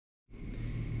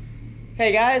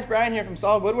Hey guys, Brian here from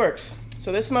Solid Woodworks.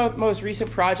 So this is my most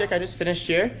recent project I just finished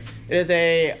here. It is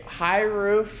a high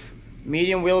roof,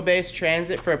 medium wheelbase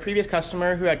transit for a previous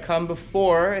customer who had come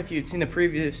before. If you'd seen the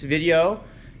previous video,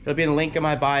 it'll be in the link in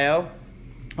my bio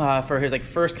for his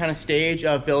first kind of stage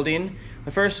of building.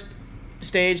 The first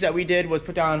stage that we did was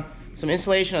put down some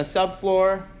insulation on the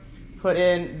subfloor, put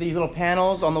in these little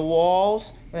panels on the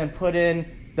walls, and then put in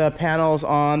the panels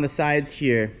on the sides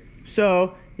here.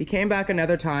 So he came back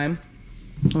another time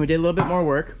and we did a little bit more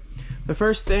work. The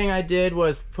first thing I did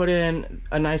was put in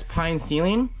a nice pine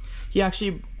ceiling. He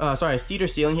actually, sorry, a cedar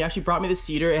ceiling. He actually brought me the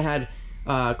cedar and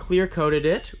had clear coated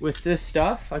it with this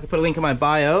stuff. I could put a link in my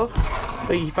bio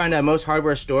that you can find at most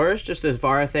hardware stores. Just this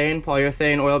Varathane,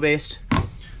 polyurethane, oil-based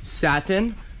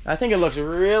satin. I think it looks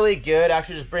really good.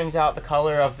 Actually just brings out the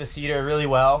color of the cedar really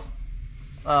well.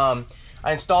 I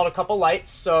installed a couple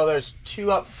lights. So there's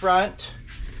two up front,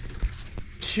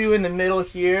 two in the middle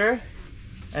here,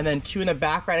 and then two in the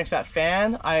back right next to that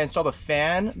fan. I installed a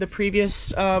fan the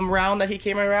previous round that he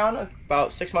came around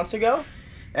about 6 months ago.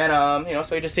 And you know,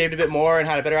 so he just saved a bit more and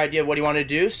had a better idea of what he wanted to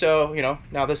do. So, you know,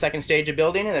 now the second stage of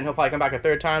building, and then he'll probably come back a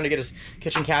third time to get his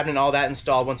kitchen cabinet and all that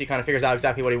installed once he kind of figures out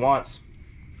exactly what he wants.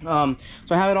 So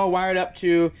I have it all wired up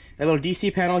to a little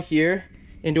DC panel here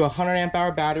into a 100 amp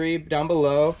hour battery down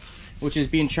below, which is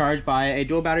being charged by a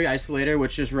dual battery isolator,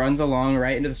 which just runs along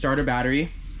right into the starter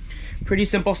battery. Pretty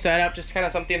simple setup, just kind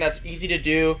of something that's easy to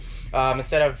do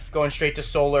instead of going straight to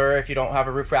solar if you don't have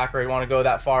a roof rack or you want to go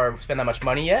that far or spend that much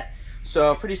money yet.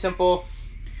 So pretty simple.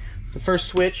 The first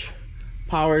switch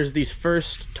powers these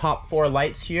first top 4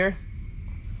 lights here,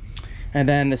 and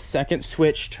then the second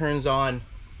switch turns on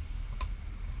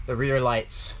the rear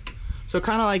lights. So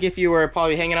kind of like if you were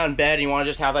probably hanging out in bed and you want to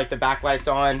just have like the back lights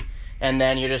on, and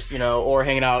then you're just, you know, or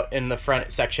hanging out in the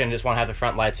front section, just want to have the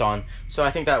front lights on. So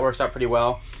I think that works out pretty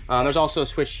well. There's also a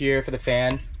switch here for the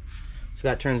fan. So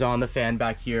that turns on the fan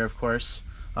back here, of course.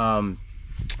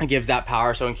 It gives that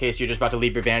power, so in case you're just about to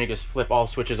leave your van, you just flip all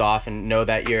switches off and know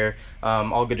that you're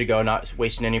all good to go, not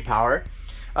wasting any power.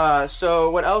 So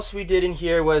what else we did in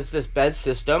here was this bed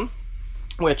system,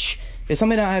 which is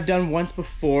something that I've done once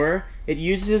before. It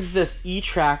uses this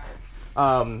E-Track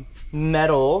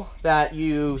metal that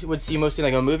you would see mostly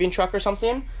like a moving truck or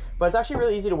something, but it's actually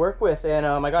really easy to work with. And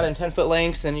I got it in 10-foot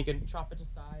lengths, and you can chop it to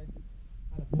size,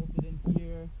 kind of bolt it in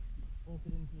here,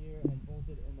 and bolt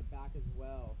it in the back as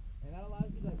well. And that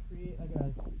allows you to create like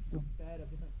a bed of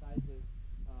different sizes,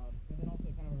 and then also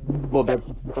kind of a removable bed.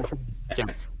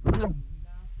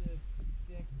 Massive,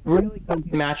 thick, really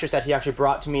comfy mattress that he actually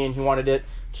brought to me, and he wanted it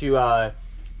to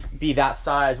be that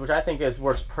size, which I think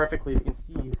works perfectly. You can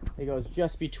see it goes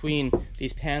just between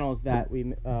these panels that we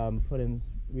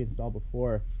installed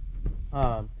before.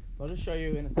 I'll just show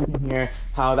you in a second here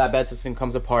how that bed system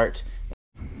comes apart.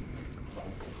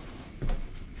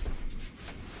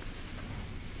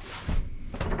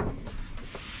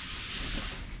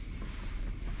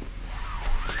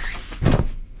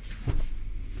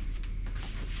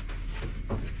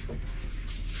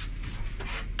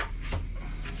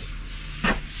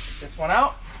 This one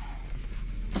out.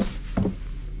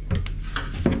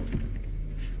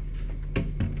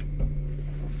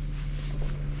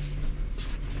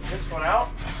 This one out.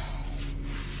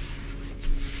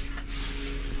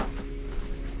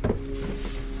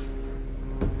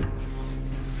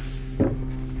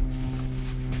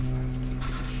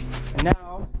 And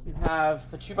now you have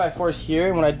the 2x4s here.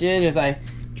 And what I did is I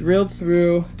drilled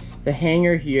through the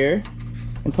hanger here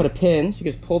and put a pin. So you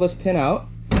just pull this pin out.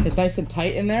 It's nice and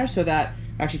tight in there, so that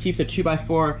actually keeps the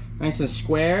 2x4 nice and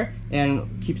square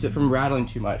and keeps it from rattling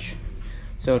too much.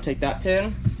 So take that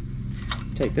pin,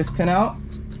 take this pin out,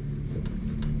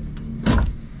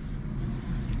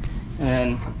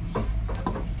 and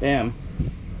bam.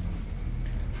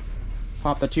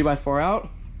 Pop the 2x4 out,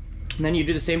 and then you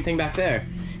do the same thing back there.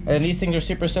 And then these things are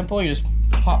super simple. You just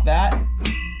pop that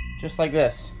just like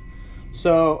this.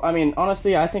 So, I mean,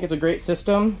 honestly, I think it's a great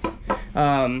system.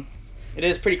 It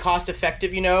is pretty cost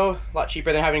effective, you know, a lot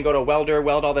cheaper than having to go to a welder,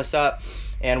 weld all this up,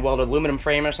 and weld an aluminum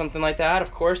frame or something like that.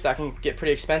 Of course, that can get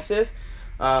pretty expensive.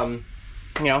 You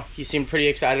know, he seemed pretty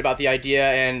excited about the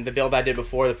idea, and the build I did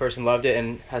before, the person loved it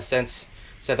and has since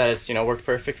said that it's, you know, worked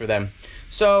perfect for them.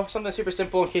 So something super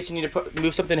simple in case you need to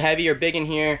move something heavy or big in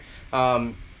here.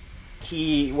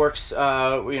 He works,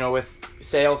 you know, with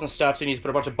sales and stuff, so he needs to put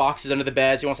a bunch of boxes under the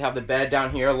bed. So he wants to have the bed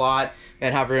down here a lot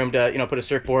and have room to, you know, put his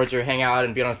surfboards or hang out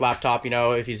and be on his laptop, you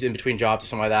know, if he's in between jobs or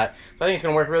something like that. So I think it's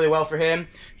going to work really well for him.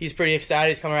 He's pretty excited.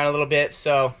 He's coming around a little bit.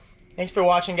 So thanks for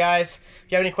watching, guys.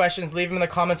 If you have any questions, leave them in the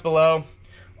comments below.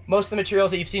 Most of the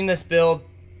materials that you've seen in this build,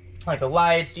 like the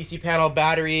lights, DC panel,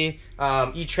 battery,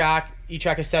 E-Track,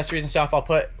 E-Track accessories and stuff. I'll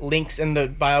put links in the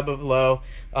bio below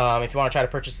if you want to try to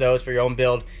purchase those for your own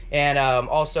build. And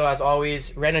also, as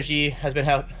always, Renogy has been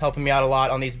helping me out a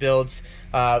lot on these builds.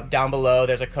 Down below,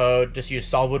 there's a code. Just use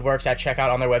Solid Woodworks at checkout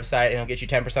on their website, and it'll get you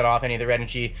 10% off any of the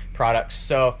Renogy products.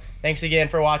 So thanks again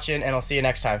for watching, and I'll see you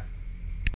next time.